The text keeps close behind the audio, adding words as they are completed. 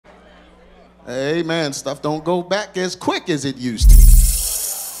Amen. Stuff don't go back as quick as it used to.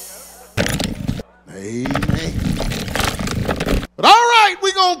 Amen. But all right,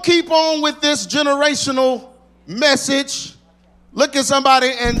 we're going to keep on with this generational message. Look at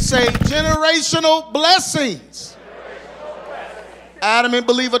somebody and say, generational blessings.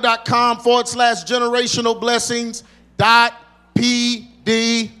 adamandbeliever.com/generational blessings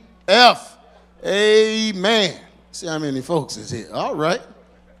 .pdf. Amen. See how many folks is here. All right.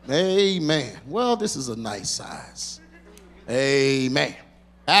 Amen. Well, this is a nice size. Amen.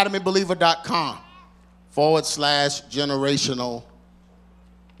 adamandbeliever.com/generational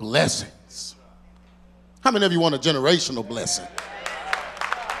blessings. How many of you want a generational blessing?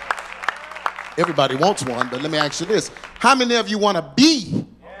 Everybody wants one, but let me ask you this. How many of you want to be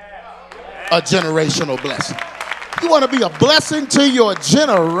a generational blessing? You want to be a blessing to your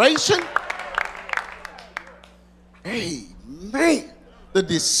generation? Amen. The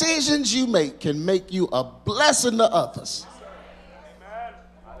decisions you make can make you a blessing to others.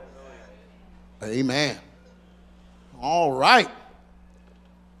 Amen. All right.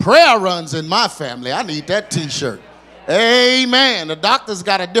 Prayer runs in my family. I need that t-shirt. Amen. The doctor's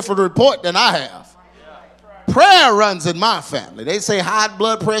got a different report than I have. Prayer runs in my family. They say high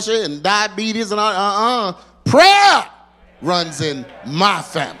blood pressure and diabetes and all. Prayer runs in my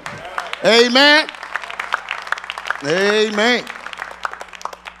family. Amen. Amen.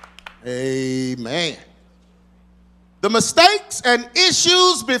 Amen. The mistakes and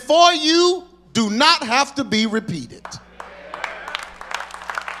issues before you do not have to be repeated.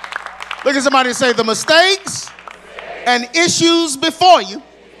 Look at somebody and say, the mistakes and issues before you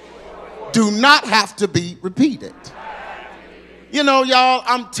do not have to be repeated. You know, y'all,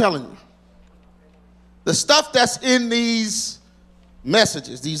 I'm telling you, the stuff that's in these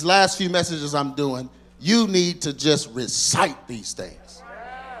messages, these last few messages I'm doing, you need to just recite these things.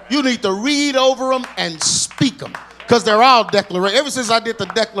 You need to read over them and speak them, because they're all declarations. Ever since I did the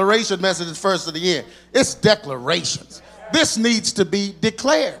declaration messages first of the year, it's declarations. This needs to be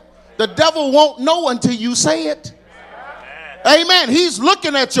declared. The devil won't know until you say it. Amen. He's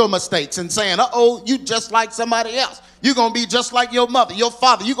looking at your mistakes and saying, uh-oh, you just like somebody else. You're going to be just like your mother, your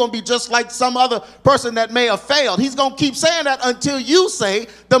father. You're going to be just like some other person that may have failed. He's going to keep saying that until you say,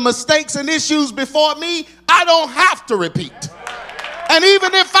 the mistakes and issues before me, I don't have to repeat. And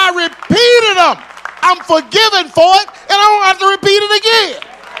even if I repeated them, I'm forgiven for it, and I don't have to repeat it again.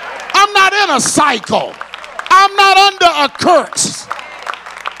 I'm not in a cycle. I'm not under a curse.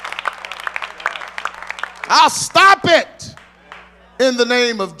 I'll stop it in the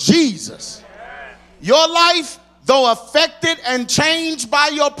name of Jesus. Your life, though affected and changed by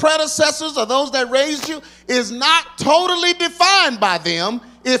your predecessors or those that raised you, is not totally defined by them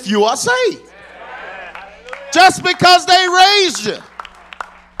if you are saved. Just because they raised you.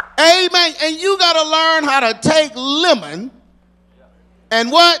 Amen. And you got to learn how to take lemon and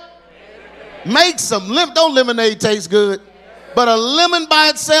what? Make some lemon. Don't lemonade taste good, but a lemon by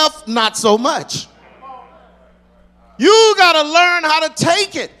itself, not so much. You got to learn how to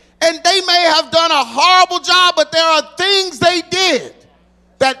take it. And they may have done a horrible job, but there are things they did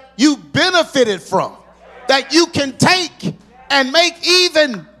that you benefited from, that you can take and make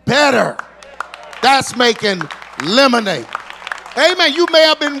even better. That's making lemonade. Amen. You may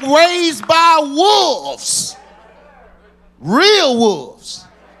have been raised by wolves, real wolves.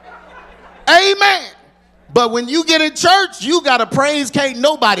 Amen. But when you get in church, you got a praise can't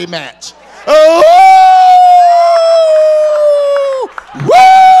nobody match. Oh, woo!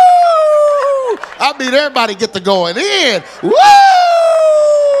 I mean, everybody get to going in. Woo!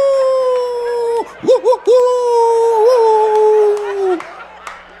 Woo, woo, woo!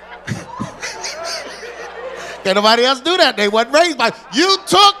 Can't nobody else do that. They wasn't raised by. You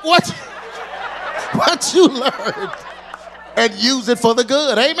took what you learned and use it for the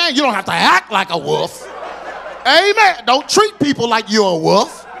good. Amen. You don't have to act like a wolf. Amen. Don't treat people like you're a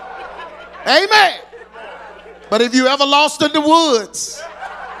wolf. Amen. But if you ever lost in the woods,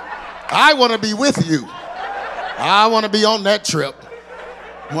 I want to be with you. I want to be on that trip.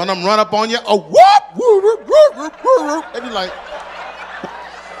 When I'm run up on you, oh, whoop, whoop, whoop, whoop, whoop, whoop, and you're like,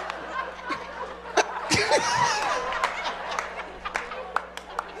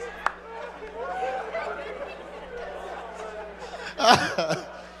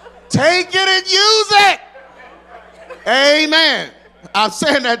 take it and use it. Amen. I'm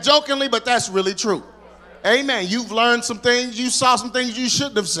saying that jokingly, but that's really true. Amen. You've learned some things. You saw some things you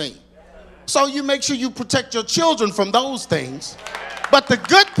shouldn't have seen. So you make sure you protect your children from those things. But the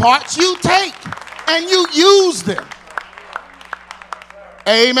good parts you take and you use them.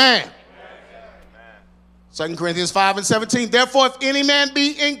 Amen. 2 Corinthians 5:17. Therefore, if any man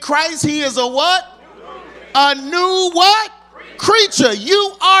be in Christ, he is a what? A new what? Creature.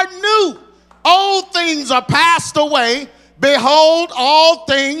 You are new. Old things are passed away. Behold, all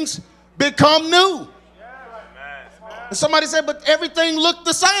things become new. And somebody said, but everything looked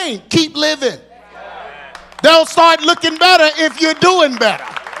the same. Keep living. They'll start looking better if you're doing better.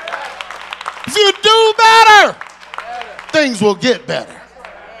 If you do better, things will get better.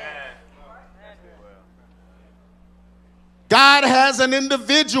 God has an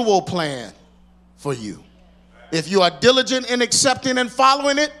individual plan for you. If you are diligent in accepting and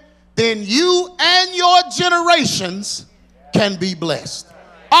following it, then you and your generations can be blessed.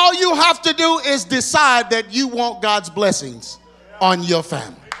 All you have to do is decide that you want God's blessings on your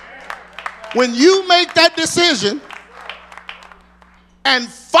family. When you make that decision and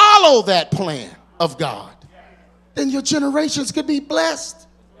follow that plan of God, then your generations could be blessed.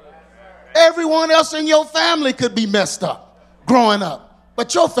 Everyone else in your family could be messed up growing up,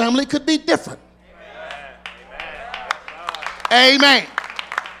 but your family could be different. Amen.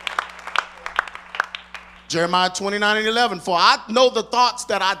 Jeremiah 29:11, for I know the thoughts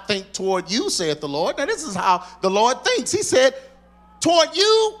that I think toward you, saith the Lord. Now this is how the Lord thinks. He said, toward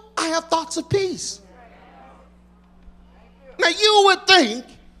you, I have thoughts of peace. Now you would think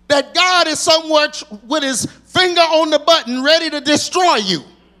that God is somewhere with his finger on the button ready to destroy you.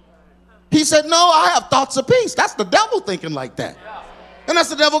 He said, no, I have thoughts of peace. That's the devil thinking like that. And that's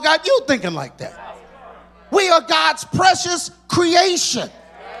the devil got you thinking like that. We are God's precious creation.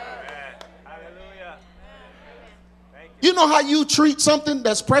 You know how you treat something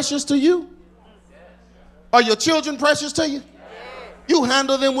that's precious to you? Are your children precious to you? You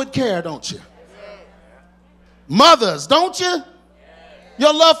handle them with care, don't you? Mothers, don't you?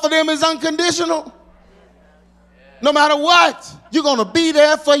 Your love for them is unconditional. No matter what, you're going to be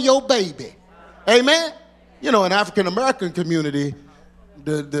there for your baby. Amen? You know, in African American community,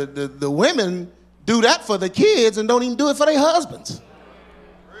 the women do that for the kids and don't even do it for their husbands.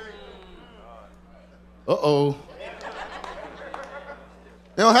 Uh-oh.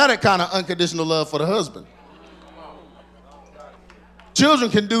 They don't have that kind of unconditional love for the husband. Children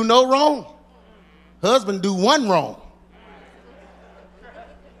can do no wrong. Husband do one wrong.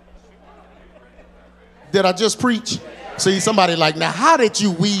 Did I just preach? See, somebody like, now how did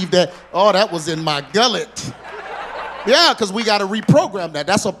you weave that? Oh, that was in my gullet. Yeah, because we got to reprogram that.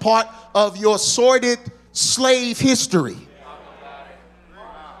 That's a part of your sordid slave history.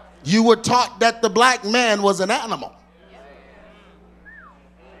 You were taught that the black man was an animal.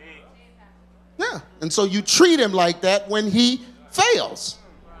 Yeah, and so you treat him like that when he fails.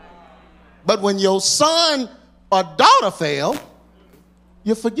 But when your son or daughter fail,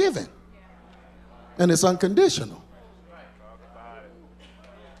 you're forgiven. And it's unconditional.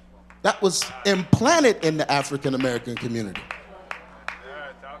 That was implanted in the African American community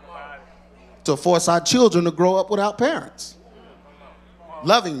to force our children to grow up without parents.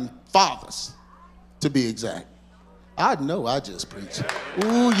 Loving fathers, to be exact. I know I just preached.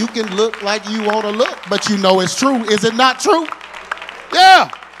 Ooh, you can look like you want to look, but you know it's true. Is it not true? Yeah.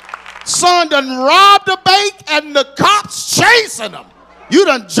 Son done robbed a bank and the cops chasing him. You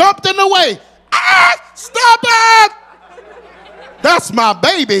done jumped in the way. Ah, stop it! That's my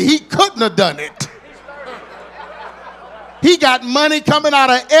baby. He couldn't have done it. He got money coming out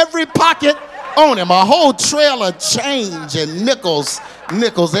of every pocket on him. A whole trail of change and nickels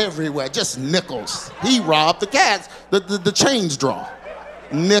everywhere. Just nickels. He robbed the cats, the change drawer.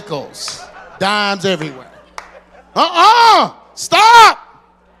 Nickels. Dimes everywhere. Stop!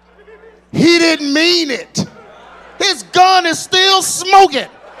 He didn't mean it. His gun is still smoking.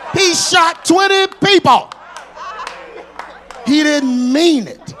 He shot 20 people. He didn't mean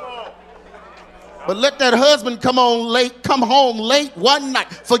it. But let that husband come home late one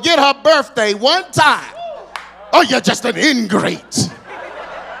night. Forget her birthday one time. Oh, you're just an ingrate.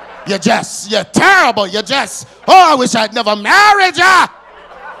 You're terrible. I wish I'd never married you.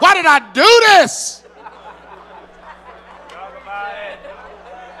 Why did I do this?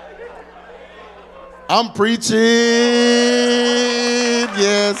 I'm preaching.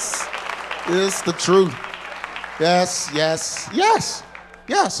 Yes. It's the truth. Yes.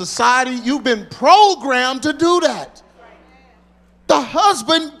 Yeah, society, you've been programmed to do that. The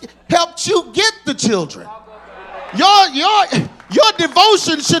husband helped you get the children. Your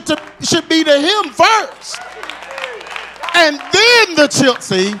devotion should be to him first. And then the children.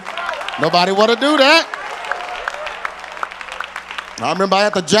 See, nobody want to do that. I remember I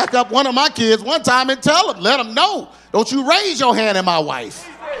had to jack up one of my kids one time and let him know, don't you raise your hand at my wife.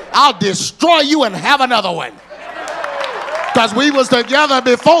 I'll destroy you and have another one. Because we was together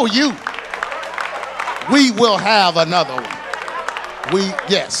before you. We will have another one.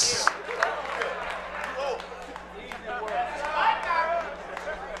 Yes.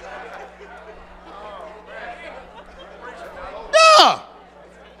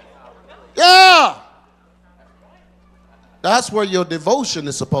 Yeah. That's where your devotion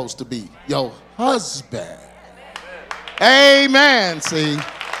is supposed to be. Your husband. Amen. See,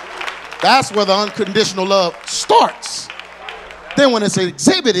 that's where the unconditional love starts. Then when it's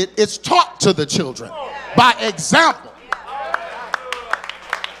exhibited, it's taught to the children by example.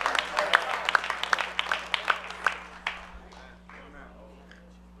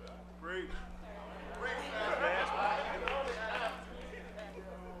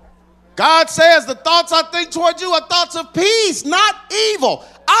 God says the thoughts I think toward you are thoughts of peace, not evil.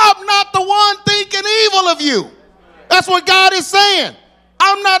 I'm not the one thinking evil of you. That's what God is saying.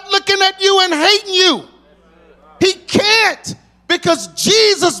 I'm not looking at you and hating you. He can't, because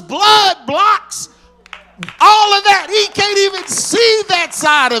Jesus' blood blocks all of that. He can't even see that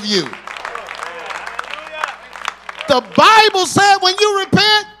side of you. The Bible said when you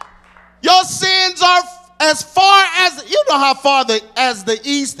repent, your sins are as far as, you know how far as the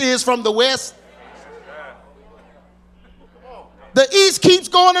east is from the west? The east keeps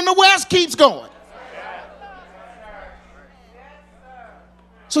going and the west keeps going.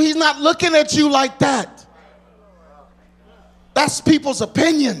 So he's not looking at you like that. That's people's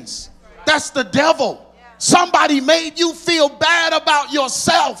opinions. That's the devil. Somebody made you feel bad about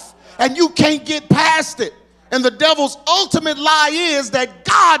yourself and you can't get past it. And the devil's ultimate lie is that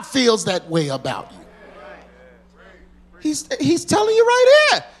God feels that way about you. He's telling you right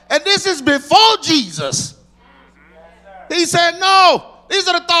here. And this is before Jesus. He said, no, these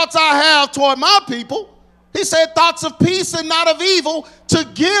are the thoughts I have toward my people. He said thoughts of peace and not of evil, to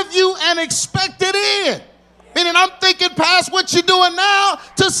give you an expected end. Meaning I'm thinking past what you're doing now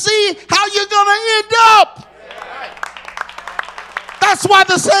to see how you're going to end up. That's why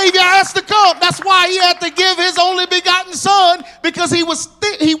the Savior has to come. That's why he had to give his only begotten son, because he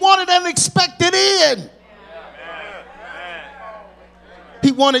wanted an expected end.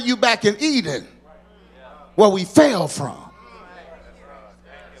 He wanted you back in Eden, where we fell from.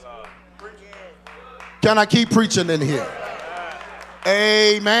 Can I keep preaching in here?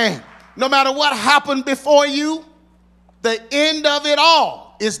 Amen. No matter what happened before you, the end of it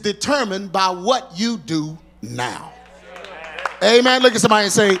all is determined by what you do now. Amen. Look at somebody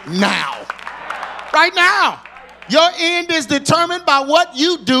and say, now. Right now. Your end is determined by what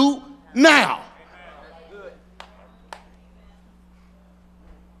you do now.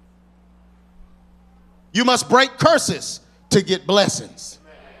 You must break curses to get blessings.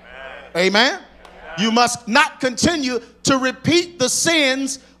 Amen. You must not continue to repeat the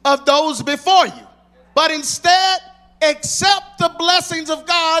sins of those before you, but instead accept the blessings of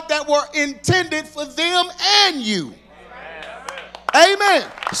God that were intended for them and you. Amen.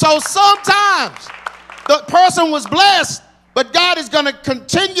 So sometimes the person was blessed, but God is going to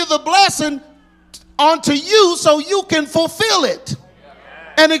continue the blessing onto you so you can fulfill it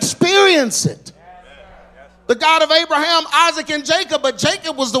and experience it. The God of Abraham, Isaac, and Jacob, but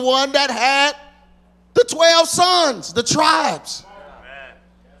Jacob was the one that had the 12 sons, the tribes.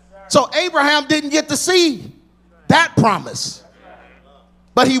 So Abraham didn't get to see that promise,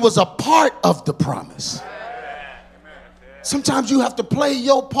 but he was a part of the promise. Sometimes you have to play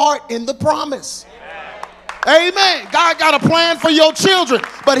your part in the promise. Amen. God got a plan for your children,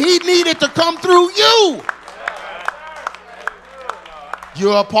 but he needed to come through you.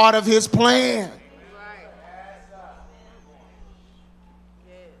 You're a part of his plan.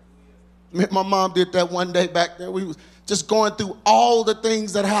 My mom did that one day back there. We was just going through all the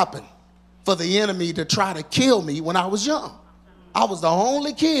things that happened for the enemy to try to kill me when I was young. I was the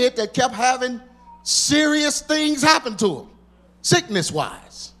only kid that kept having serious things happen to him,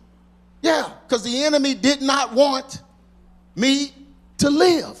 sickness-wise. Yeah, because the enemy did not want me to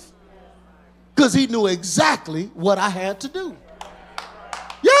live, because he knew exactly what I had to do.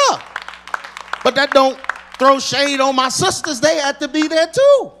 Yeah, but that don't throw shade on my sisters. They had to be there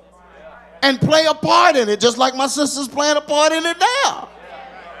too and play a part in it, just like my sister's playing a part in it now.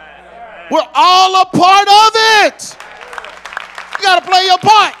 We're all a part of it. You got to play your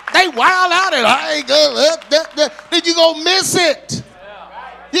part. They wild out and I ain't good. Then you're going to miss it.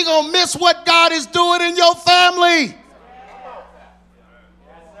 You're going to miss what God is doing in your family.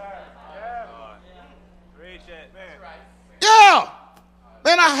 Yeah.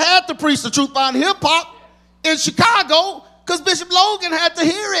 Man, I had to preach the truth on hip-hop in Chicago because Bishop Logan had to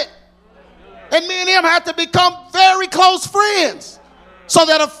hear it. And me and him had to become very close friends so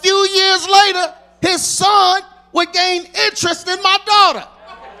that a few years later, his son would gain interest in my daughter.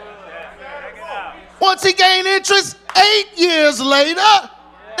 Once he gained interest, 8 years later,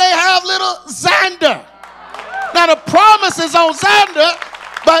 they have little Xander. Now the promise is on Xander,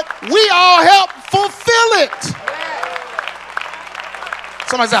 but we all help fulfill it.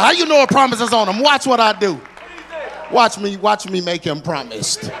 Somebody said, how you know a promise is on him? Watch what I do. Watch me make him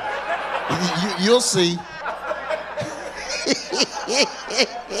promised. You'll see.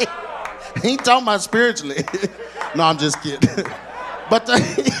 He ain't talking about spiritually. No, I'm just kidding. But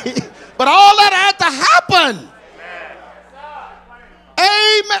all that had to happen.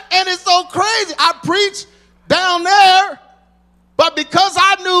 Amen. And it's so crazy. I preached down there, but because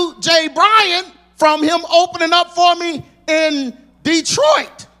I knew Jay Bryan from him opening up for me in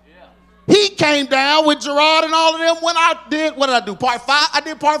Detroit, he came down with Gerard and all of them when I did, what did I do, part 5? I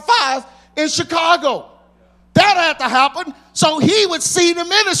did part 5 in Chicago. That had to happen so he would see the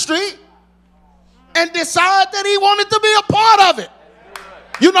ministry and decide that he wanted to be a part of it.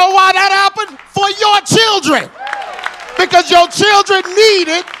 You know why that happened? For your children. Because your children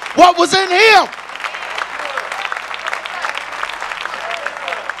needed what was in him.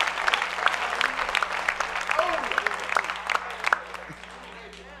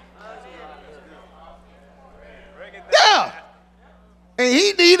 Yeah. And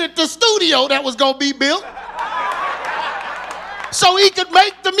he needed the studio that was going to be built so he could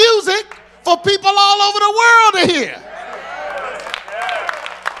make the music for people all over the world to hear.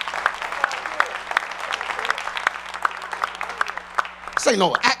 Say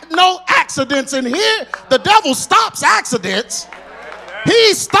no accidents in here. The devil stops accidents.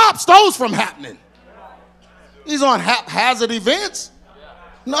 He stops those from happening. He's on haphazard events.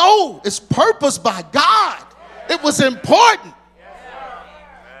 No, it's purposed by God. It was important.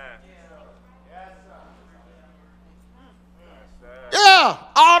 Yeah,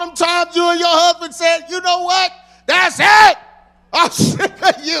 all them times you and your husband said, you know what? That's it. I'm sick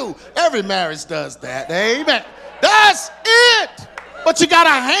of you. Every marriage does that. Amen. That's it. But you got to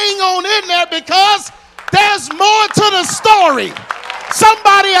hang on in there because there's more to the story.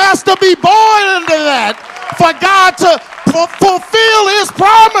 Somebody has to be born into that for God to fulfill his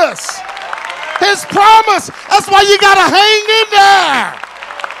promise. His promise. That's why you got to hang in there.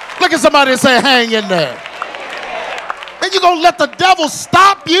 Look at somebody and say, hang in there. And you're going to let the devil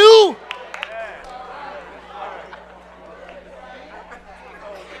stop you?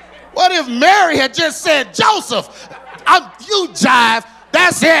 What if Mary had just said, Joseph, you jive,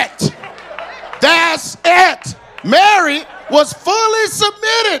 that's it. That's it. Mary was fully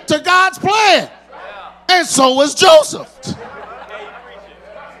submitted to God's plan. And so was Joseph.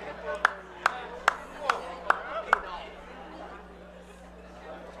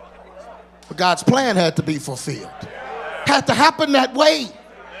 But God's plan had to be fulfilled. Had to happen that way.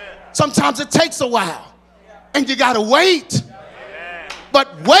 Sometimes it takes a while. And you got to wait. But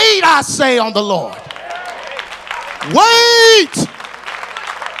wait, I say, on the Lord. Wait.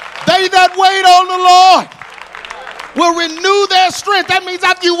 They that wait on the Lord will renew their strength. That means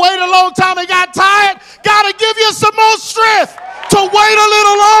after you wait a long time and got tired, God will give you some more strength to wait a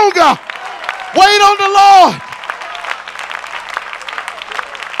little longer. Wait on the Lord.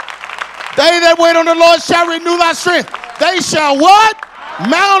 They that wait on the Lord shall renew thy strength. They shall what?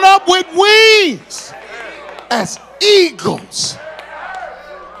 Mount up with wings as eagles.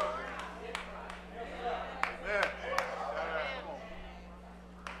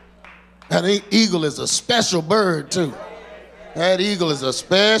 That eagle is a special bird too. That eagle is a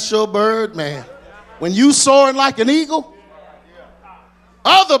special bird, man. When you soaring like an eagle,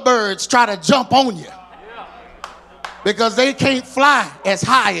 other birds try to jump on you because they can't fly as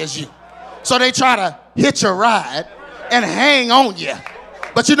high as you. So they try to hitch a ride and hang on you.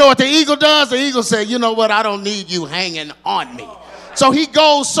 But you know what the eagle does? The eagle says, you know what? I don't need you hanging on me. So he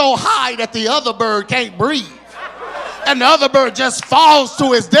goes so high that the other bird can't breathe. And the other bird just falls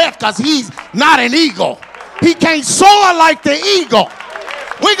to his death because he's not an eagle. He can't soar like the eagle.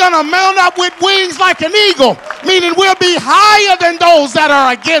 We're going to mount up with wings like an eagle, meaning we'll be higher than those that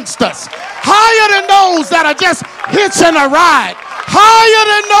are against us. Higher than those that are just hitching a ride. Higher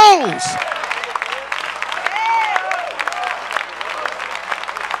than those.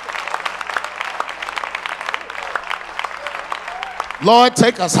 Lord,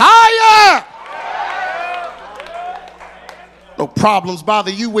 take us higher. No problems bother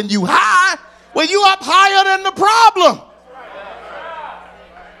you when you high. When you up higher than the problem.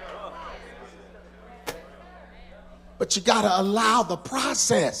 But you got to allow the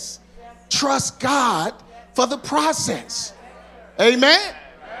process. Trust God for the process. Amen?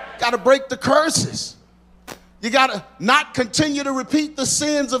 Got to break the curses. You got to not continue to repeat the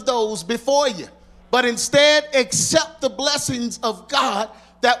sins of those before you, but instead accept the blessings of God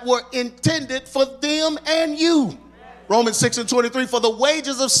that were intended for them and you. Romans 6:23, for the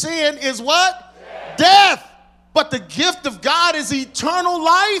wages of sin is what? Death. But the gift of God is eternal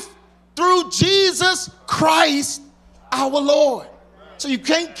life through Jesus Christ our Lord. So you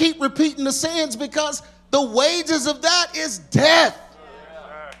can't keep repeating the sins because the wages of that is death.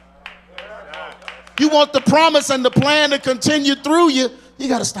 You want the promise and the plan to continue through you, you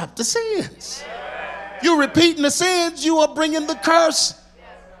got to stop the sins. You're repeating the sins, you are bringing the curse.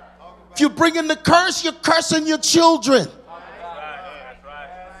 If you're bringing the curse, you're cursing your children.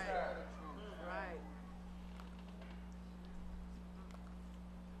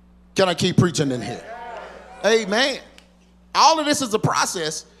 Can I keep preaching in here? Amen. All of this is a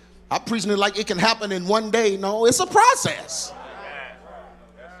process. I'm preaching it like it can happen in one day. No, it's a process.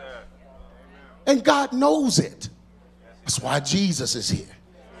 And God knows it. That's why Jesus is here.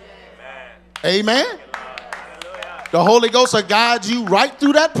 Amen. The Holy Ghost will guide you right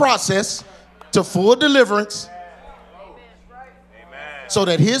through that process to full deliverance so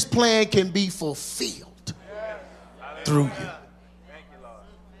that his plan can be fulfilled through you.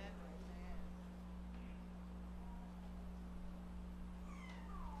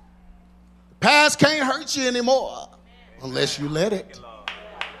 Past can't hurt you anymore unless you let it.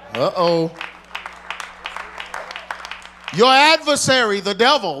 Uh-oh. Your adversary, the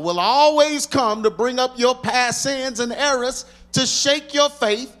devil, will always come to bring up your past sins and errors to shake your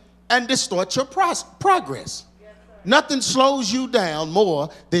faith and distort your progress. Nothing slows you down more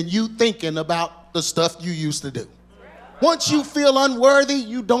than you thinking about the stuff you used to do. Once you feel unworthy,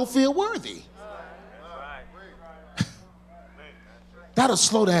 you don't feel worthy. That'll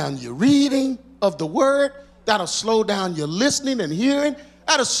slow down your reading of the word. That'll slow down your listening and hearing.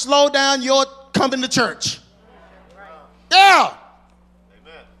 That'll slow down your coming to church. Yeah.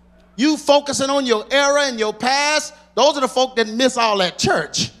 You focusing on your error and your past, those are the folk that miss all that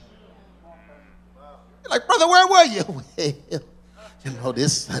church. You're like, brother, where were you? Well, you know,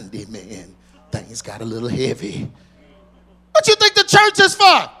 this Sunday, man, things got a little heavy. What you think the church is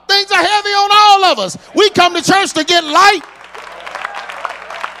for? Things are heavy on all of us. We come to church to get light.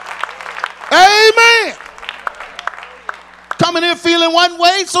 Amen. Coming in feeling one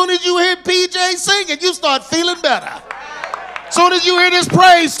way, soon as you hear PJ singing, you start feeling better. Soon as you hear this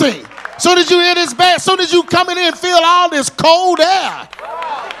praise team, soon as you hear this bass, soon as you coming in feel all this cold air.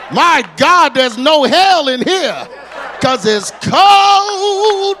 My God, there's no hell in here because it's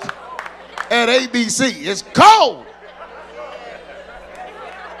cold at ABC. It's cold.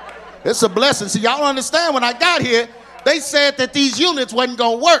 It's a blessing. See, y'all understand when I got here, they said that these units wasn't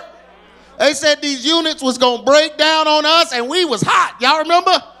going to work. They said these units was going to break down on us, and we was hot. Y'all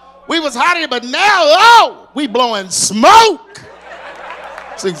remember? We was hot here, but now, oh, we blowing smoke.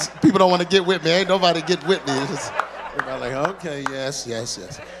 See, people don't want to get with me. Ain't nobody get with me. Everybody like, okay,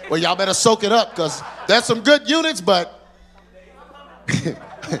 yes. Well, y'all better soak it up because there's some good units, but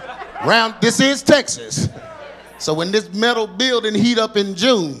this is Texas. So when this metal building heat up in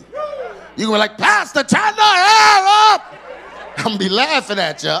June, you're going to be like, Pastor, turn the air up. I'm going to be laughing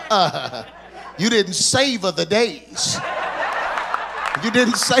at you. You didn't savor the days. You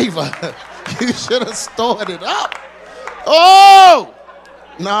didn't savor. You should have stored it up. Oh,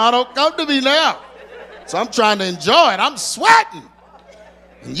 no, don't come to me now. So I'm trying to enjoy it. I'm sweating.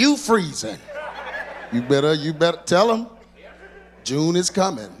 And you freezing. You better tell them June is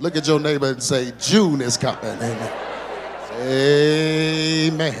coming. Look at your neighbor and say, June is coming. Amen.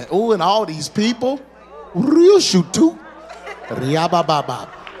 Amen. Oh, and all these people.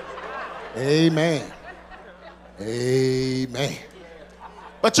 Amen. Amen.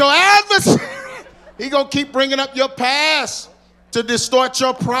 But your adversary, he gonna keep bringing up your past to distort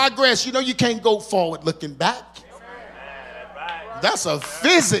your progress. You know you can't go forward looking back. That's a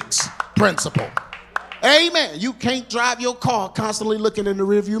physics principle. Amen. You can't drive your car constantly looking in the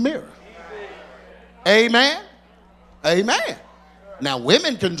rearview mirror. Amen. Amen. Now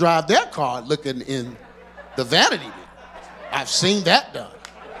women can drive their car looking in the vanity mirror. I've seen that done.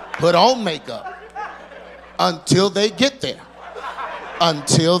 Put on makeup until they get there.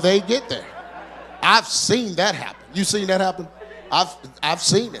 Until they get there. I've seen that happen. You seen that happen? I've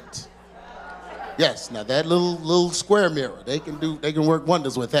seen it. Yes, now that little square mirror, they can work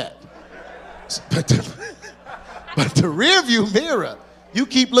wonders with that. But the rear view mirror, you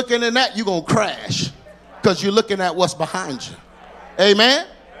keep looking in that, you're gonna crash. Because you're looking at what's behind you. Amen?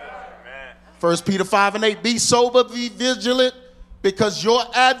 1 Peter 5:8, be sober, be vigilant, because your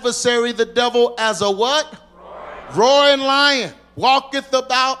adversary, the devil, as a what? Roaring lion, walketh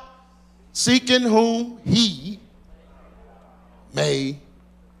about, seeking whom he may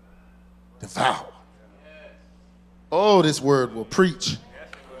devour. Oh, this word will preach.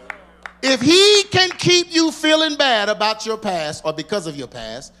 If he can keep you feeling bad about your past or because of your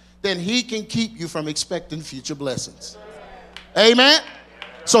past, then he can keep you from expecting future blessings. Amen?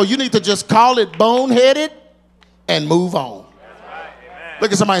 So you need to just call it boneheaded and move on.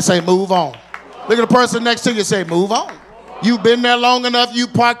 Look at somebody and say, move on. Look at the person next to you and say, move on. You've been there long enough. You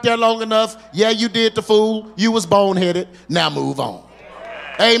parked there long enough. Yeah, you did the fool. You was boneheaded. Now move on.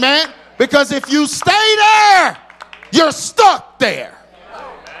 Amen? Because if you stay there, you're stuck there.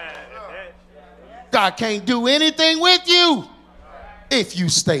 God can't do anything with you if you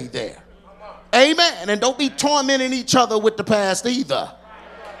stay there. Amen. And don't be tormenting each other with the past either.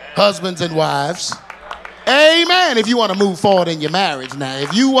 Husbands and wives. Amen. If you want to move forward in your marriage now.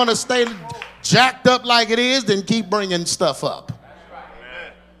 If you want to stay jacked up like it is, then keep bringing stuff up.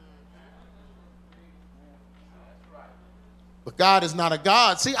 But God is not a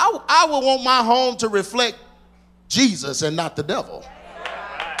God. See, I would want my home to reflect Jesus and not the devil.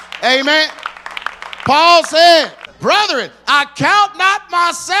 Amen. Paul said, brethren, I count not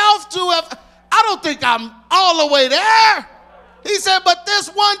myself to have, I don't think I'm all the way there. He said, but this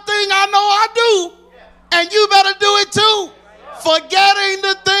one thing I know I do, and you better do it too. Forgetting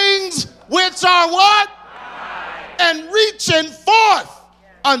the things which are what? And reaching forth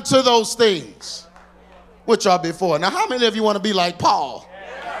unto those things which are before. Now, how many of you want to be like Paul?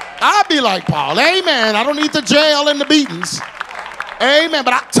 I'll be like Paul. Amen. I don't need the jail and the beatings. Amen.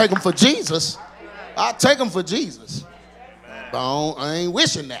 But I'll take them for Jesus. I'll take them for Jesus. I ain't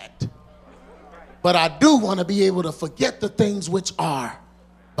wishing that. But I do want to be able to forget the things which are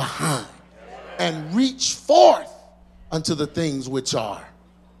behind and reach forth unto the things which are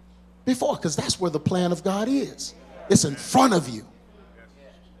before, because that's where the plan of God is. It's in front of you.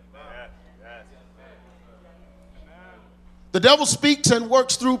 The devil speaks and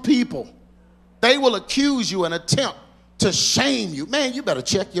works through people. They will accuse you and attempt to shame you. Man, you better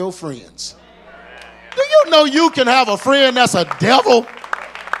check your friends. Do you know you can have a friend that's a devil?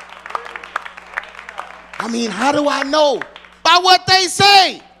 I mean, how do I know? By what they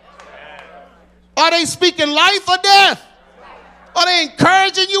say. Are they speaking life or death? Are they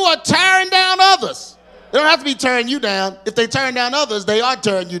encouraging you or tearing down others? They don't have to be tearing you down. If they turn down others, they are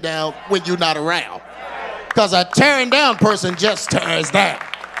tearing you down when you're not around. Because a tearing down person just tears down.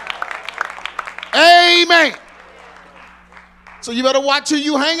 Amen. So you better watch who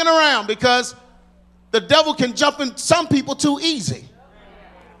you hanging around, because the devil can jump in some people too easy.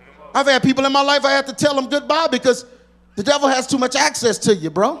 I've had people in my life I had to tell them goodbye because the devil has too much access to you,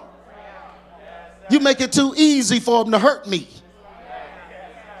 bro. You make it too easy for him to hurt me.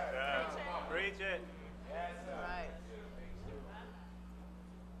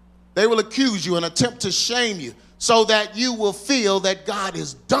 They will accuse you and attempt to shame you so that you will feel that God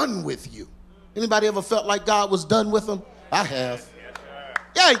is done with you. Anybody ever felt like God was done with them? I have.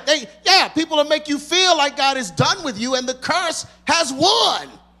 Yeah, people will make you feel like God is done with you and the curse has won.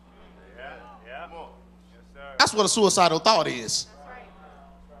 That's what a suicidal thought is.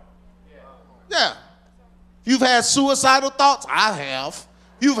 Yeah. If you've had suicidal thoughts, I have.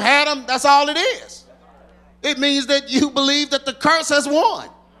 You've had them, that's all it is. It means that you believe that the curse has won.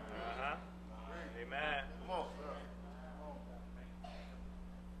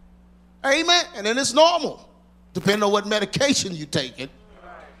 Amen. And then it's normal, depending on what medication you're taking.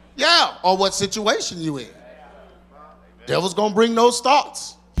 Yeah, or what situation you in. Devil's going to bring those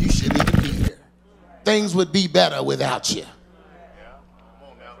thoughts. You shouldn't even be here. Things would be better without you.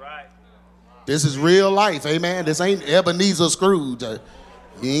 This is real life, amen. This ain't Ebenezer Scrooge. You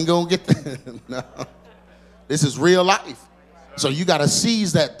ain't going to get no. This is real life. So you got to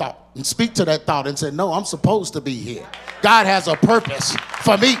seize that thought and speak to that thought and say, no, I'm supposed to be here. God has a purpose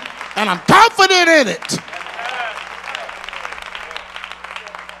for me, and I'm confident in it.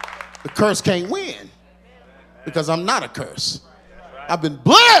 The curse can't win because I'm not a curse. I've been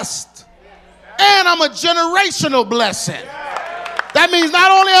blessed, and I'm a generational blessing. That means not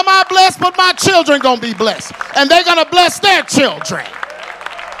only am I blessed, but my children going to be blessed, and they're going to bless their children.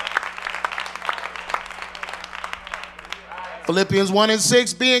 Philippians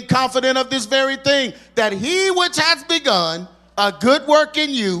 1:6, being confident of this very thing, that he which has begun a good work in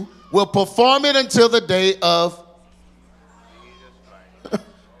you will perform it until the day of.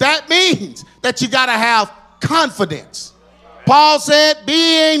 That means that you got to have confidence. Paul said,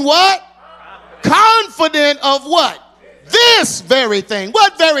 being what? Confident of what? This very thing.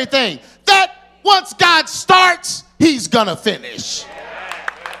 What very thing? That once God starts, he's going to finish.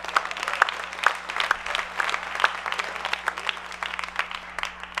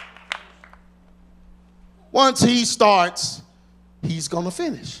 Once he starts, he's going to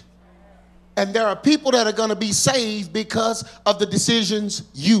finish. And there are people that are going to be saved because of the decisions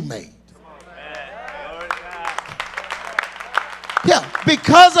you made.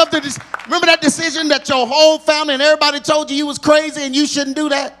 Because of remember that decision that your whole family and everybody told you was crazy and you shouldn't do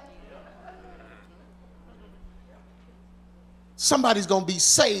that? Somebody's going to be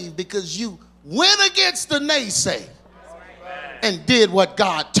saved because you went against the naysay and did what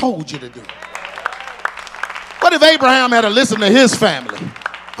God told you to do. What if Abraham had to listen to his family?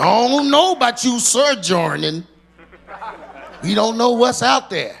 I don't know about you sojourning. We don't know what's out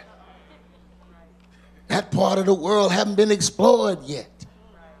there. That part of the world haven't been explored yet.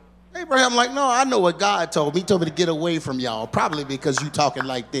 Abraham like, no, I know what God told me. He told me to get away from y'all, probably because you talking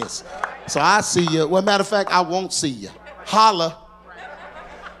like this. So I see you. Well, matter of fact, I won't see you. Holla.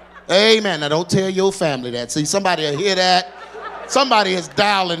 Amen. Now, don't tell your family that. See, somebody will hear that. Somebody is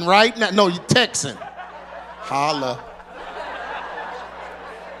dialing right now. No, you're texting. Holla.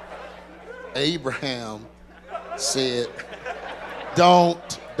 Abraham said, don't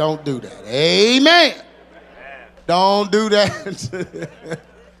do that. Amen. Don't do that.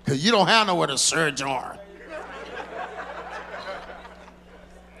 Because you don't have nowhere to sojourn.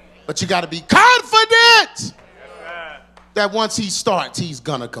 But you got to be confident that once he starts, he's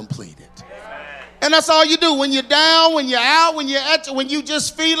going to complete it. And that's all you do. When you're down, when you're out, when you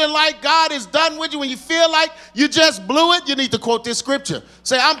just feeling like God is done with you, when you feel like you just blew it, you need to quote this scripture.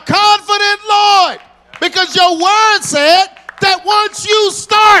 Say, I'm confident, Lord, because your word said that once you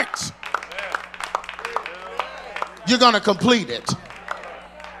start, you're going to complete it.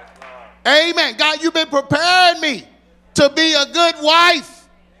 Amen. God, you've been preparing me to be a good wife.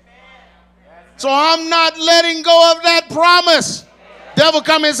 So I'm not letting go of that promise. Devil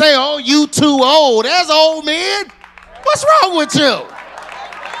come and say, oh, you too old. There's old men. What's wrong with you?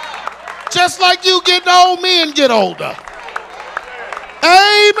 Just like you getting old, men get older.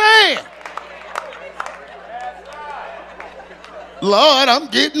 Amen. Lord, I'm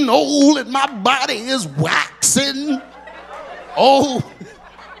getting old and my body is waxing. Oh,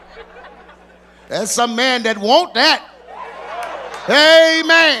 there's some man that want that.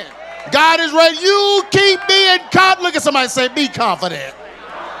 Amen. God is ready. You keep being confident. Look at somebody and say, be confident.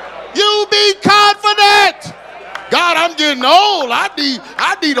 You be confident. God, I'm getting old. I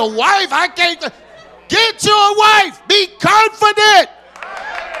need a wife. I can't. Get you a wife. Be confident.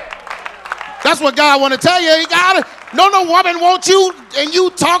 That's what God want to tell you. No woman wants you, and you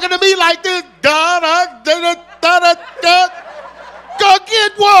talking to me like this. Go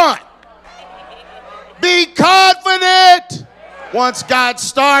get one. Be confident. Once God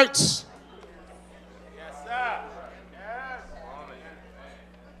starts, yes, sir.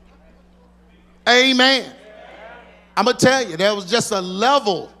 Yes. Amen. I'm going to tell you, there was just a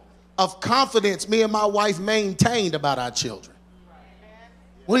level of confidence me and my wife maintained about our children.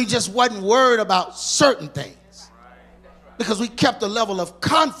 We just wasn't worried about certain things because we kept a level of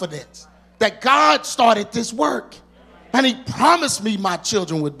confidence that God started this work and he promised me my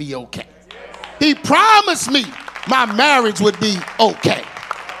children would be okay. He promised me my marriage would be okay.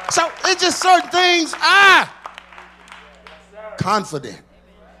 So it's just certain things, confident.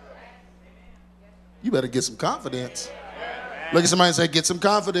 You better get some confidence. Look at somebody and say, get some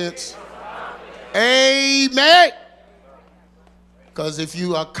confidence. Amen. Because if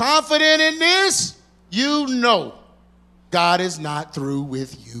you are confident in this, you know God is not through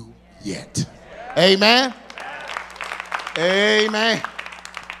with you yet. Amen. Amen.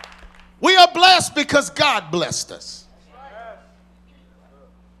 We are blessed because God blessed us.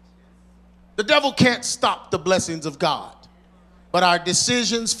 The devil can't stop the blessings of God, but our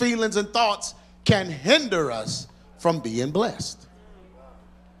decisions, feelings, and thoughts can hinder us from being blessed.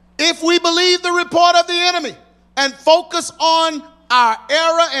 If we believe the report of the enemy and focus on our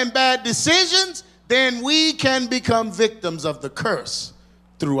error and bad decisions, then we can become victims of the curse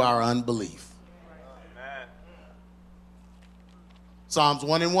through our unbelief. Psalms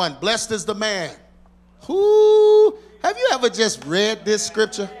 1:1, blessed is the man. Who? Have you ever just read this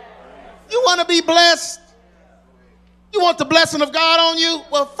scripture? You want to be blessed? You want the blessing of God on you?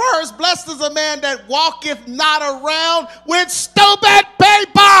 Well, first, blessed is a man that walketh not around with stupid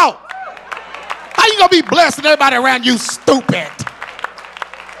people. How you going to be blessed and everybody around you stupid?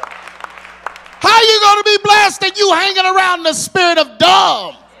 How you going to be blessed and you hanging around the spirit of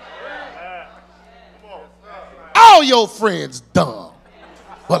dumb? All your friends dumb.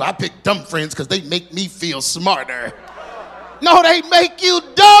 Well, I pick dumb friends because they make me feel smarter. No, they make you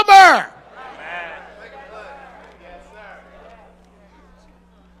dumber.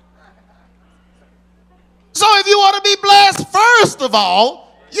 So if you want to be blessed, first of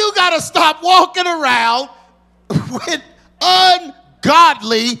all, you got to stop walking around with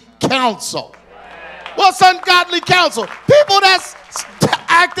ungodly counsel. What's ungodly counsel? People that's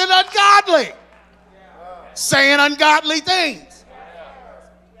acting ungodly, saying ungodly things.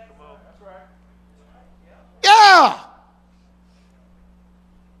 Yeah.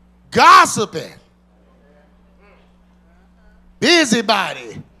 Gossiping.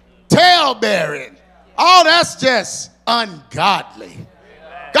 Busybody. Talebearing. All that's just ungodly.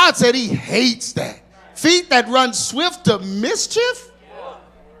 God said he hates that. Feet that run swift to mischief.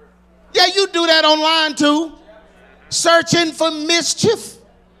 Yeah, you do that online too. Searching for mischief.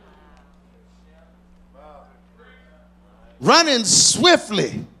 Running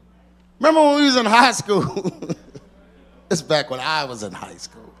swiftly. Remember when we was in high school? It's back when I was in high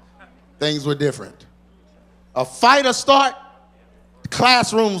school. Things were different. A fight or start,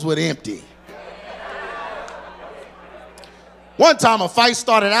 classrooms would empty. One time a fight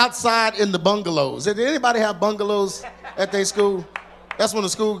started outside in the bungalows. Did anybody have bungalows at their school? That's when the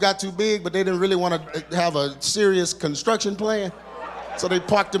school got too big, but they didn't really want to have a serious construction plan. So they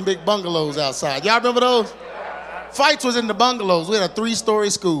parked them big bungalows outside. Y'all remember those? Fights was in the bungalows. We had a 3-story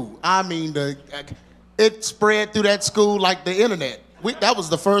school. I mean, it spread through that school like the internet. That was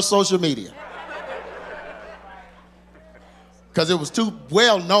the first social media. Because it was two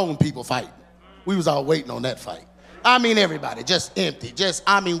well-known people fighting. We was all waiting on that fight. I mean, everybody, just empty.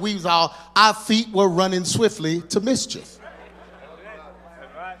 Our feet were running swiftly to mischief.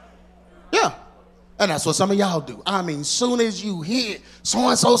 Yeah. And that's what some of y'all do. I mean, soon as you hear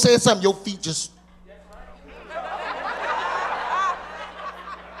so-and-so said something, your feet just...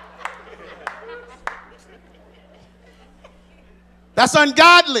 That's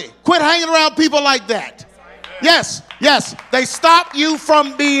ungodly. Quit hanging around people like that. Yes, they stop you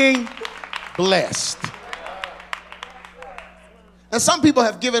from being blessed. And some people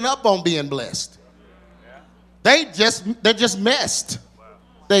have given up on being blessed. They're just messed.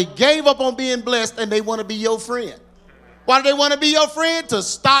 They gave up on being blessed and they want to be your friend. Why do they want to be your friend? To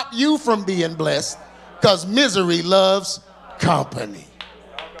stop you from being blessed, because misery loves company.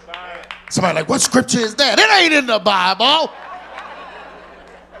 Somebody like, what scripture is that? It ain't in the Bible.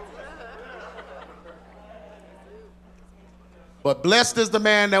 But blessed is the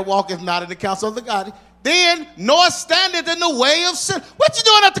man that walketh not in the counsel of the godly, then nor standeth in the way of sin. What you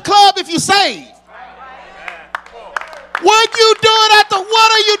doing at the club if you saved? What are you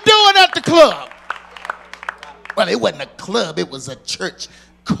doing at the club? Well, it wasn't a club, it was a church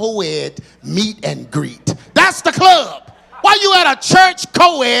co-ed meet and greet. That's the club. Why you at a church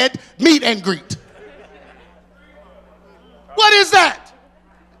co-ed meet and greet? What is that?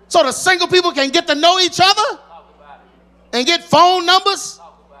 So the single people can get to know each other? And get phone numbers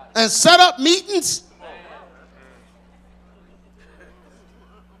and set up meetings?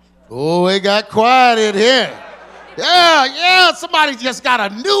 Oh, it got quiet in here. Yeah, somebody just got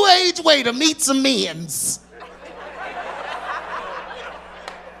a new age way to meet some men's.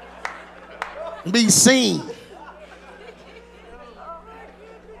 Be seen.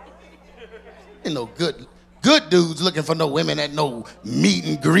 Ain't no good dudes looking for no women at no meet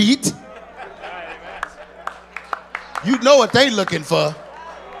and greet. You know what they looking for.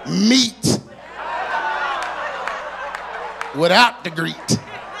 Meat. Without the greet.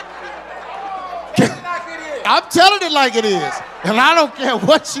 I'm telling it like it is. And I don't care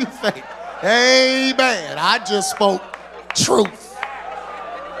what you think. Amen. I just spoke truth.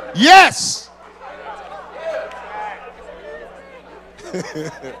 Yes.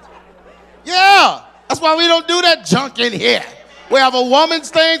 Yeah. That's why we don't do that junk in here. We have a woman's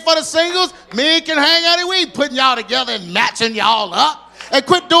thing for the singles. Men can hang out and we putting y'all together and matching y'all up. And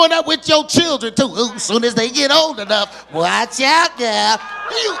quit doing that with your children too. Ooh, as soon as they get old enough, watch out, girl.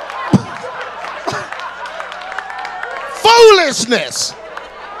 Foolishness.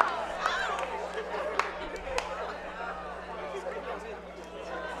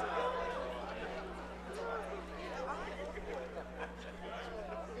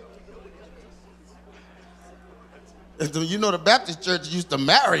 You know the Baptist church used to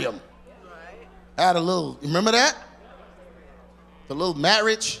marry them. Had a little, you remember that? The little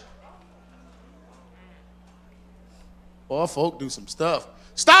marriage. Boy, folk do some stuff.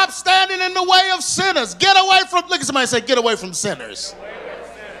 Stop standing in the way of sinners. Get away from, look at somebody say, get away from sinners.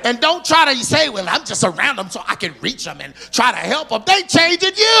 And don't try to say, well, I'm just around them so I can reach them and try to help them. They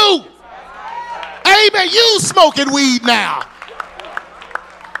changing you. Amen. You smoking weed now.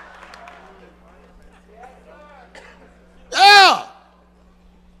 Yeah.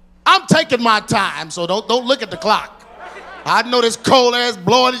 I'm taking my time, so don't look at the clock. I know this cold air's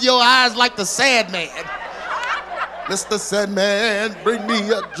blowing in your eyes like the sad man. Mr. Sandman, bring me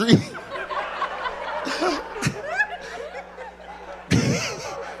a dream.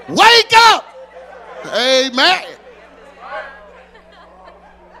 Wake up! Amen.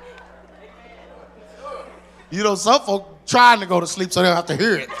 You know, some folk trying to go to sleep so they don't have to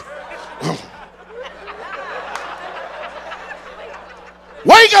hear it.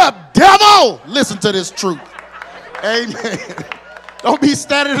 Wake up, devil! Listen to this truth. Amen. Don't be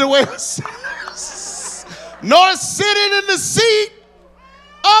standing in the way of sinners, nor sitting in the seat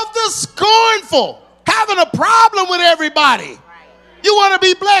of the scornful. Having a problem with everybody. You want to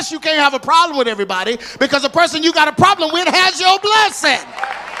be blessed, you can't have a problem with everybody because the person you got a problem with has your blessing.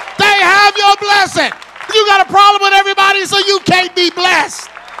 They have your blessing. You got a problem with everybody, so you can't be blessed.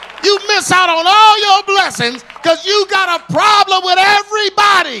 You miss out on all your blessings because you got a problem with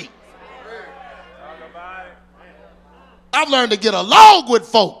everybody. I've learned to get along with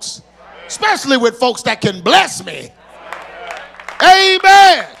folks, especially with folks that can bless me.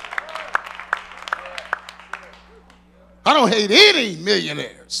 Amen. I don't hate any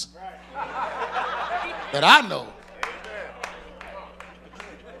millionaires that I know.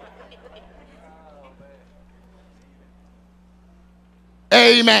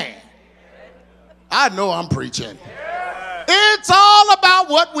 Amen. I know I'm preaching. It's all about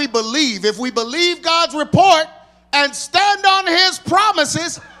what we believe. If we believe God's report and stand on his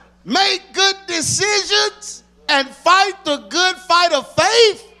promises, make good decisions, and fight the good fight of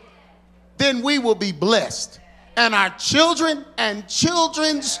faith, then we will be blessed. And our children and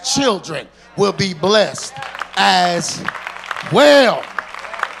children's children will be blessed as well.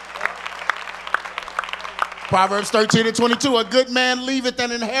 Proverbs 13:22, a good man leaveth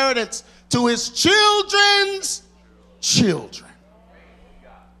an inheritance to his children's children.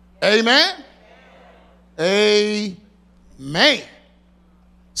 Amen. Amen.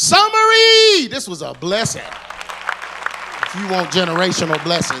 Summary. This was a blessing. If you want generational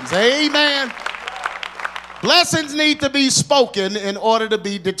blessings. Amen. Blessings need to be spoken in order to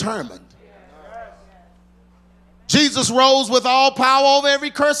be determined. Jesus rose with all power over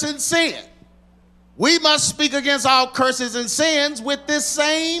every curse and sin. We must speak against all curses and sins with this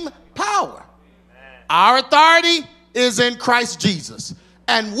same power. Our authority is in Christ Jesus.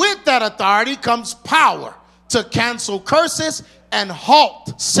 And with that authority comes power to cancel curses and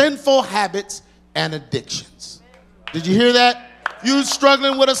halt sinful habits and addictions. Did you hear that? You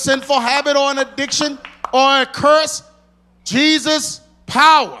struggling with a sinful habit or an addiction or a curse, Jesus'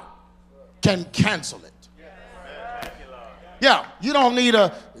 power can cancel it. Yeah, you don't need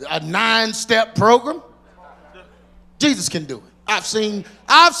a 9-step program. Jesus can do it. I've seen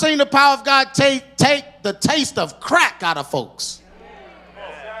the power of God take the taste of crack out of folks.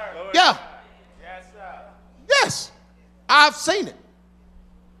 Yeah. Yes, I've seen it.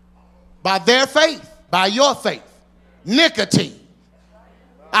 By their faith, by your faith. Nicotine.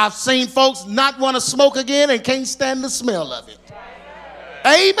 I've seen folks not want to smoke again and can't stand the smell of it.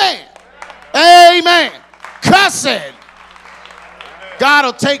 Amen. Amen. Cussing. God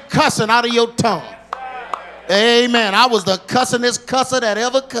will take cussing out of your tongue. Amen. I was the cussingest cusser that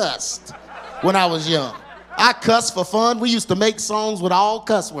ever cussed when I was young. I cussed for fun. We used to make songs with all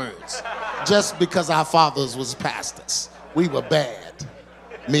cuss words just because our fathers was pastors. We were bad.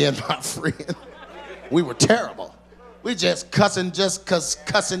 Me and my friend. We were terrible. We just cussing just because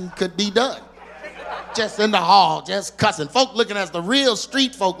cussing could be done. Just in the hall, just cussing. Folk looking at us, the real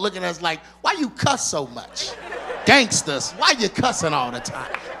street folk looking at us like, why you cuss so much? Gangsters, why you cussing all the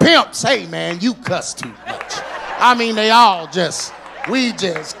time? Pimps, hey man, you cuss too much. I mean, we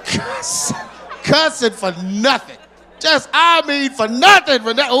just cussing for nothing. For nothing.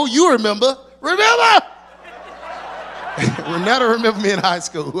 Oh, you remember? Remember? Renetta remember me in high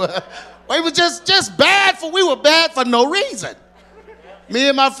school. We were just bad we were bad for no reason. Me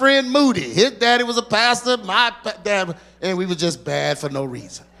and my friend Moody, his daddy was a pastor, my dad, and we were just bad for no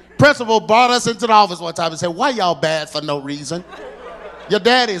reason. Principal brought us into the office one time and said, why y'all bad for no reason? Your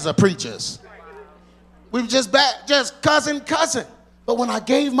daddies are preachers. We were just bad, just cussing. But when I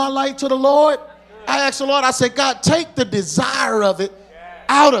gave my life to the Lord, I asked the Lord, I said, God, take the desire of it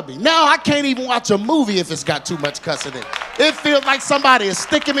out of me. Now I can't even watch a movie if it's got too much cussing in it. It feels like somebody is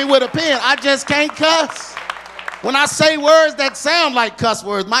sticking me with a pen. I just can't cuss. When I say words that sound like cuss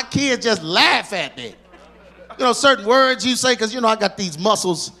words, my kids just laugh at me. You know, certain words you say, because, you know, I got these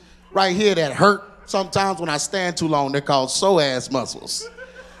muscles right here that hurt sometimes when I stand too long. They're called psoas muscles.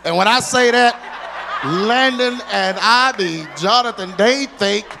 And when I say that, Landon and Jonathan, they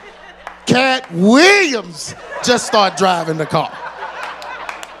think Cat Williams just start driving the car.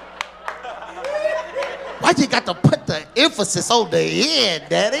 Why you got to put the emphasis on the end,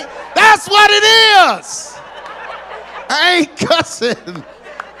 Daddy? That's what it is. I ain't cussing.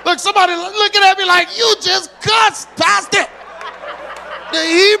 Look, somebody looking at me like, you just cussed, Pastor. The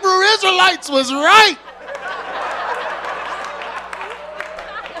Hebrew Israelites was right.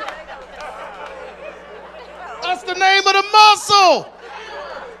 That's the name of the muscle.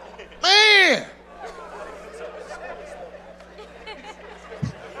 Man.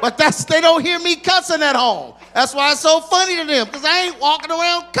 But they don't hear me cussing at home. That's why it's so funny to them, because I ain't walking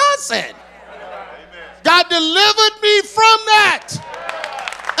around cussing. God delivered me from that.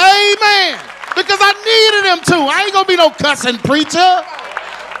 Amen. Because I needed him to. I ain't going to be no cussing preacher.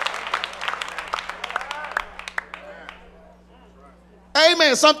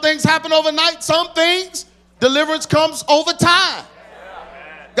 Amen. Some things happen overnight. Some things, deliverance comes over time.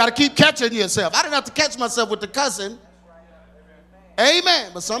 Got to keep catching yourself. I didn't have to catch myself with the cussing.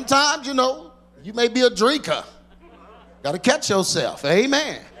 Amen. But sometimes, you know, you may be a drinker. Got to catch yourself.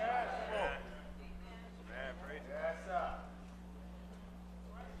 Amen.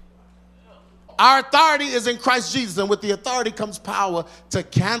 Our authority is in Christ Jesus, and with the authority comes power to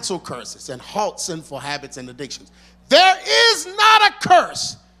cancel curses and halt sinful habits and addictions. There is not a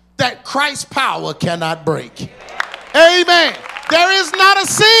curse that Christ's power cannot break. Amen. There is not a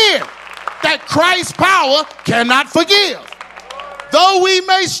sin that Christ's power cannot forgive. Though we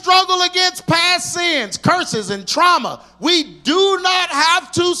may struggle against past sins, curses, and trauma, we do not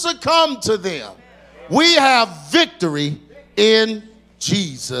have to succumb to them. We have victory in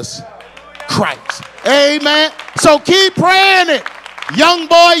Jesus Christ. Amen. So keep praying it. Young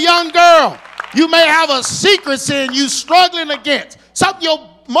boy, young girl, you may have a secret sin you struggling against. Something your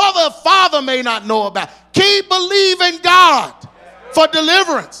mother or father may not know about. Keep believing God for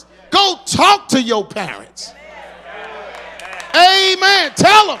deliverance. Go talk to your parents. Amen.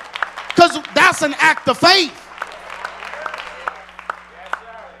 Tell them, because that's an act of faith.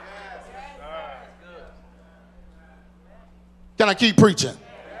 Can I keep preaching?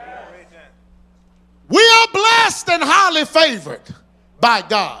 We are blessed and highly favored by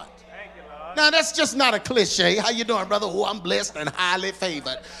God. Now, that's just not a cliche. How you doing, brother? Oh, I'm blessed and highly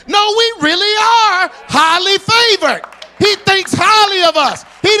favored. No, we really are highly favored. He thinks highly of us.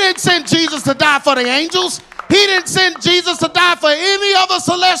 He didn't send Jesus to die for the angels. He didn't send Jesus to die for any other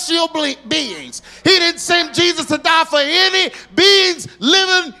celestial beings. He didn't send Jesus to die for any beings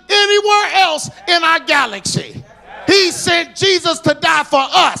living anywhere else in our galaxy. He sent Jesus to die for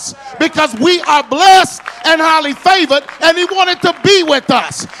us because we are blessed and highly favored, and he wanted to be with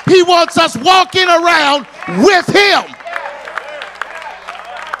us. He wants us walking around with him.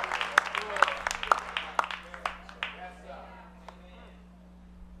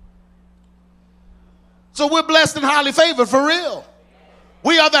 So we're blessed and highly favored for real.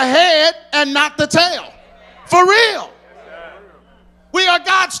 We are the head and not the tail. For real. We are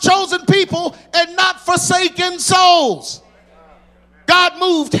God's chosen people and not forsaken souls. God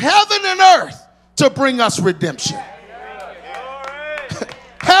moved heaven and earth to bring us redemption.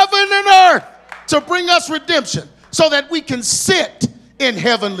 Heaven and earth to bring us redemption so that we can sit in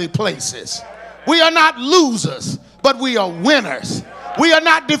heavenly places. We are not losers, but we are winners. We are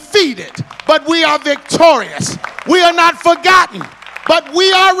not defeated, but we are victorious. We are not forgotten, but we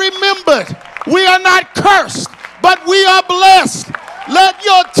are remembered. We are not cursed, but we are blessed. Let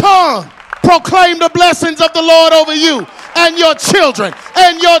your tongue proclaim the blessings of the Lord over you and your children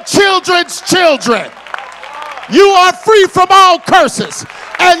and your children's children. You are free from all curses,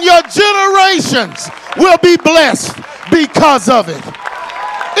 and your generations will be blessed because of it.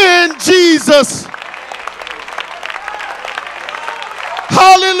 In Jesus.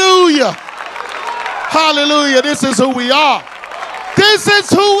 Hallelujah. Hallelujah. This is who we are. This is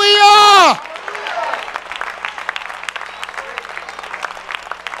who we are.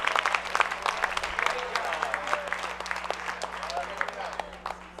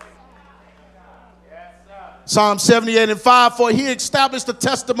 Psalm 78:5, for he established a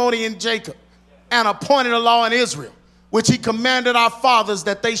testimony in Jacob and appointed a law in Israel, which he commanded our fathers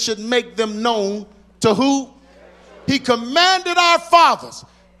that they should make them known to who? He commanded our fathers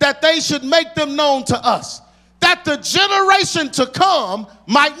that they should make them known to us, that the generation to come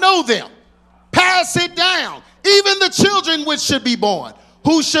might know them. Pass it down, even the children which should be born,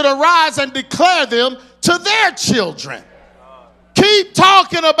 who should arise and declare them to their children. Keep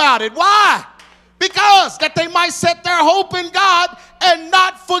talking about it. Why? Because that they might set their hope in God and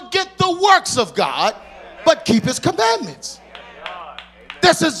not forget the works of God, but keep his commandments.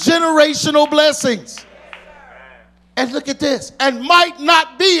 This is generational blessings. And look at this. And might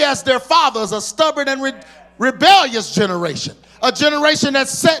not be as their fathers, a stubborn and rebellious generation. A generation that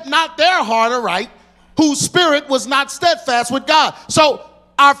set not their heart aright, whose spirit was not steadfast with God. So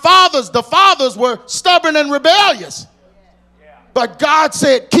our fathers, the fathers were stubborn and rebellious. But God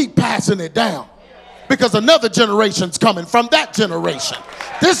said, keep passing it down. Because another generation's coming from that generation.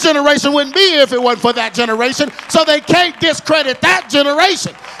 This generation wouldn't be here if it wasn't for that generation. So they can't discredit that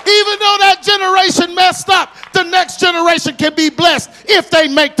generation. Even though that generation messed up, the next generation can be blessed if they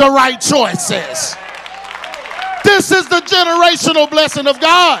make the right choices. This is the generational blessing of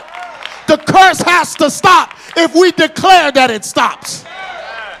God. The curse has to stop if we declare that it stops.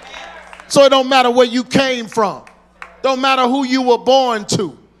 So it don't matter where you came from. Don't matter who you were born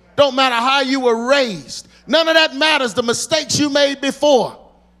to. Don't matter how you were raised. None of that matters. The mistakes you made before.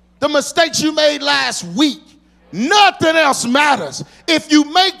 The mistakes you made last week. Nothing else matters. If you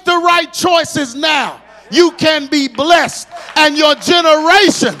make the right choices now, you can be blessed. And your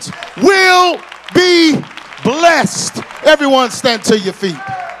generations will be blessed. Everyone stand to your feet.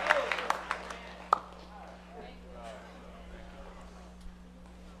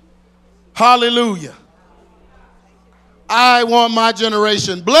 Hallelujah. I want my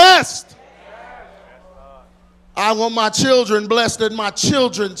generation blessed. I want my children blessed and my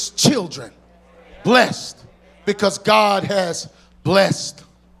children's children blessed because God has blessed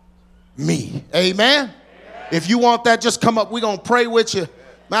me. Amen. If you want that, just come up. We're going to pray with you.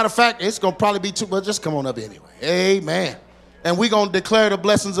 Matter of fact, it's going to probably be too, but just come on up anyway. Amen. And we're going to declare the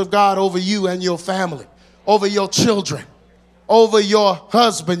blessings of God over you and your family, over your children, over your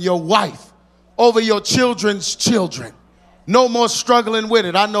husband, your wife, over your children's children. No more struggling with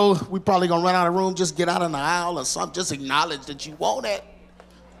it. I know we probably going to run out of room. Just get out in the aisle or something. Just acknowledge that you want it.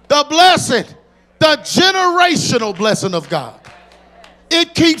 The blessing, the generational blessing of God.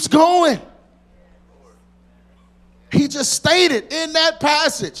 It keeps going. He just stated in that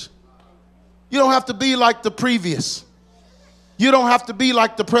passage, you don't have to be like the previous. You don't have to be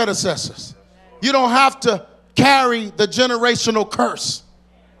like the predecessors. You don't have to carry the generational curse.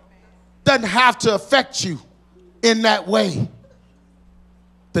 Doesn't have to affect you in that way.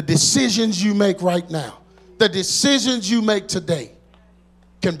 The decisions you make right now, the decisions you make today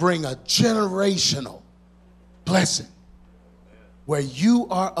can bring a generational blessing where you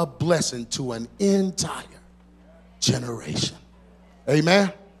are a blessing to an entire generation.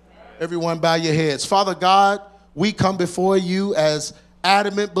 Amen. Everyone bow your heads. Father God, we come before you as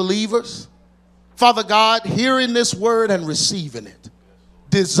adamant believers. Father God, hearing this word and receiving it,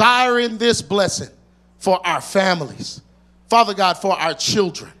 desiring this blessing for our families. Father God, for our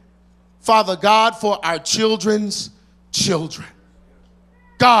children. Father God, for our children's children.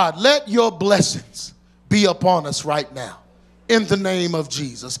 God, let your blessings be upon us right now in the name of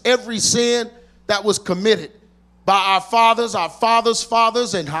Jesus. Every sin that was committed by our fathers,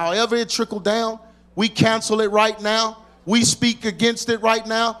 and however it trickled down, we cancel it right now. We speak against it right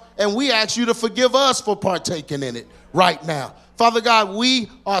now, and we ask you to forgive us for partaking in it right now. Father God, we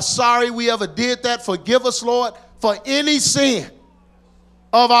are sorry we ever did that. Forgive us, Lord, for any sin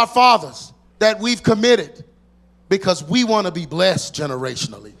of our fathers that we've committed, because we want to be blessed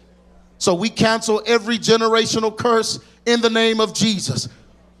generationally. So we cancel every generational curse in the name of Jesus.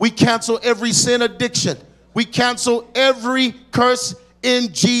 We cancel every sin addiction. We cancel every curse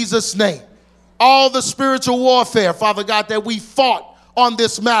in Jesus' name. All the spiritual warfare, Father God, that we fought on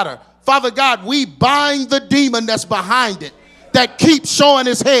this matter. Father God, we bind the demon that's behind it, that keeps showing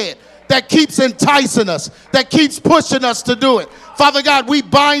his head, that keeps enticing us, that keeps pushing us to do it. Father God, we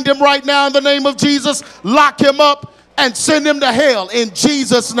bind him right now in the name of Jesus, lock him up and send him to hell in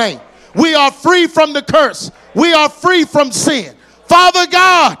Jesus' name. We are free from the curse. We are free from sin. Father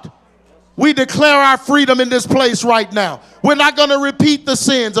God, we declare our freedom in this place right now. We're not going to repeat the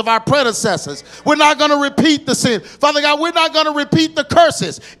sins of our predecessors. We're not going to repeat the sin. Father God, we're not going to repeat the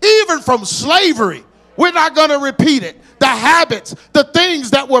curses, even from slavery. We're not going to repeat it. The habits, the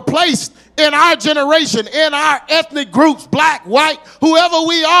things that were placed in our generation, in our ethnic groups, black, white, whoever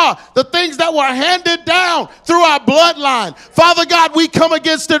we are, the things that were handed down through our bloodline. Father God, we come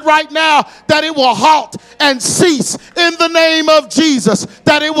against it right now, that it will halt and cease in the name of Jesus,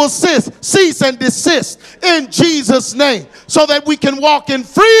 that it will cease and desist in Jesus' name, so that we can walk in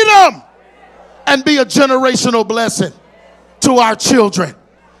freedom and be a generational blessing to our children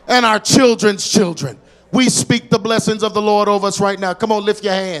and our children's children. We speak the blessings of the Lord over us right now. Come on, lift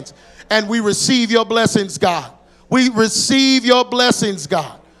your hands. And we receive your blessings, God. We receive your blessings,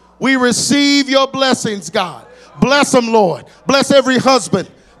 God. We receive your blessings, God. Bless them, Lord. Bless every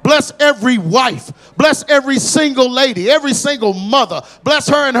husband. Bless every wife. Bless every single lady, every single mother. Bless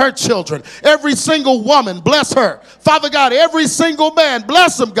her and her children. Every single woman, bless her. Father God, every single man,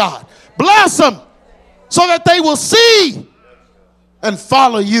 bless them, God. Bless them so that they will see and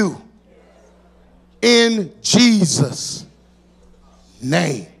follow you. In Jesus'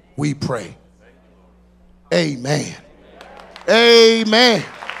 name we pray. Amen. Amen.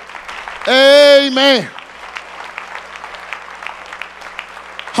 Amen.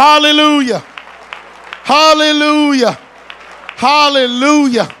 Hallelujah. Hallelujah.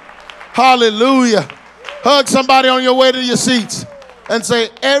 Hallelujah. Hallelujah. Hug somebody on your way to your seats and say,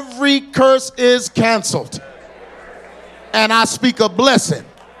 every curse is canceled. And I speak a blessing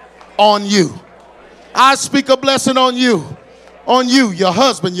on you. I speak a blessing on you. On you, your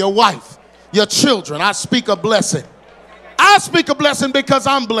husband, your wife, your children. I speak a blessing. I speak a blessing because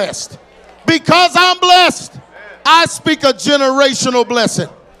I'm blessed. Because I'm blessed, I speak a generational blessing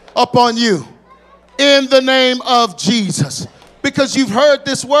upon you in the name of Jesus. Because you've heard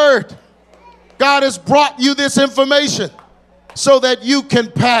this word. God has brought you this information so that you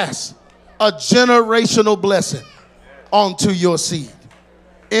can pass a generational blessing onto your seed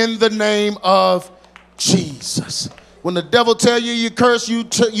in the name of Jesus. When the devil tell you you curse, you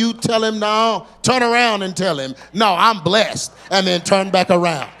tell him, no, turn around and tell him, no, I'm blessed, and then turn back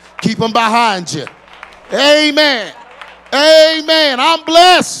around. Keep him behind you. Amen. Amen. I'm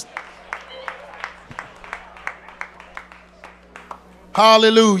blessed.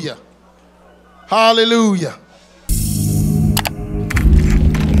 Hallelujah. Hallelujah.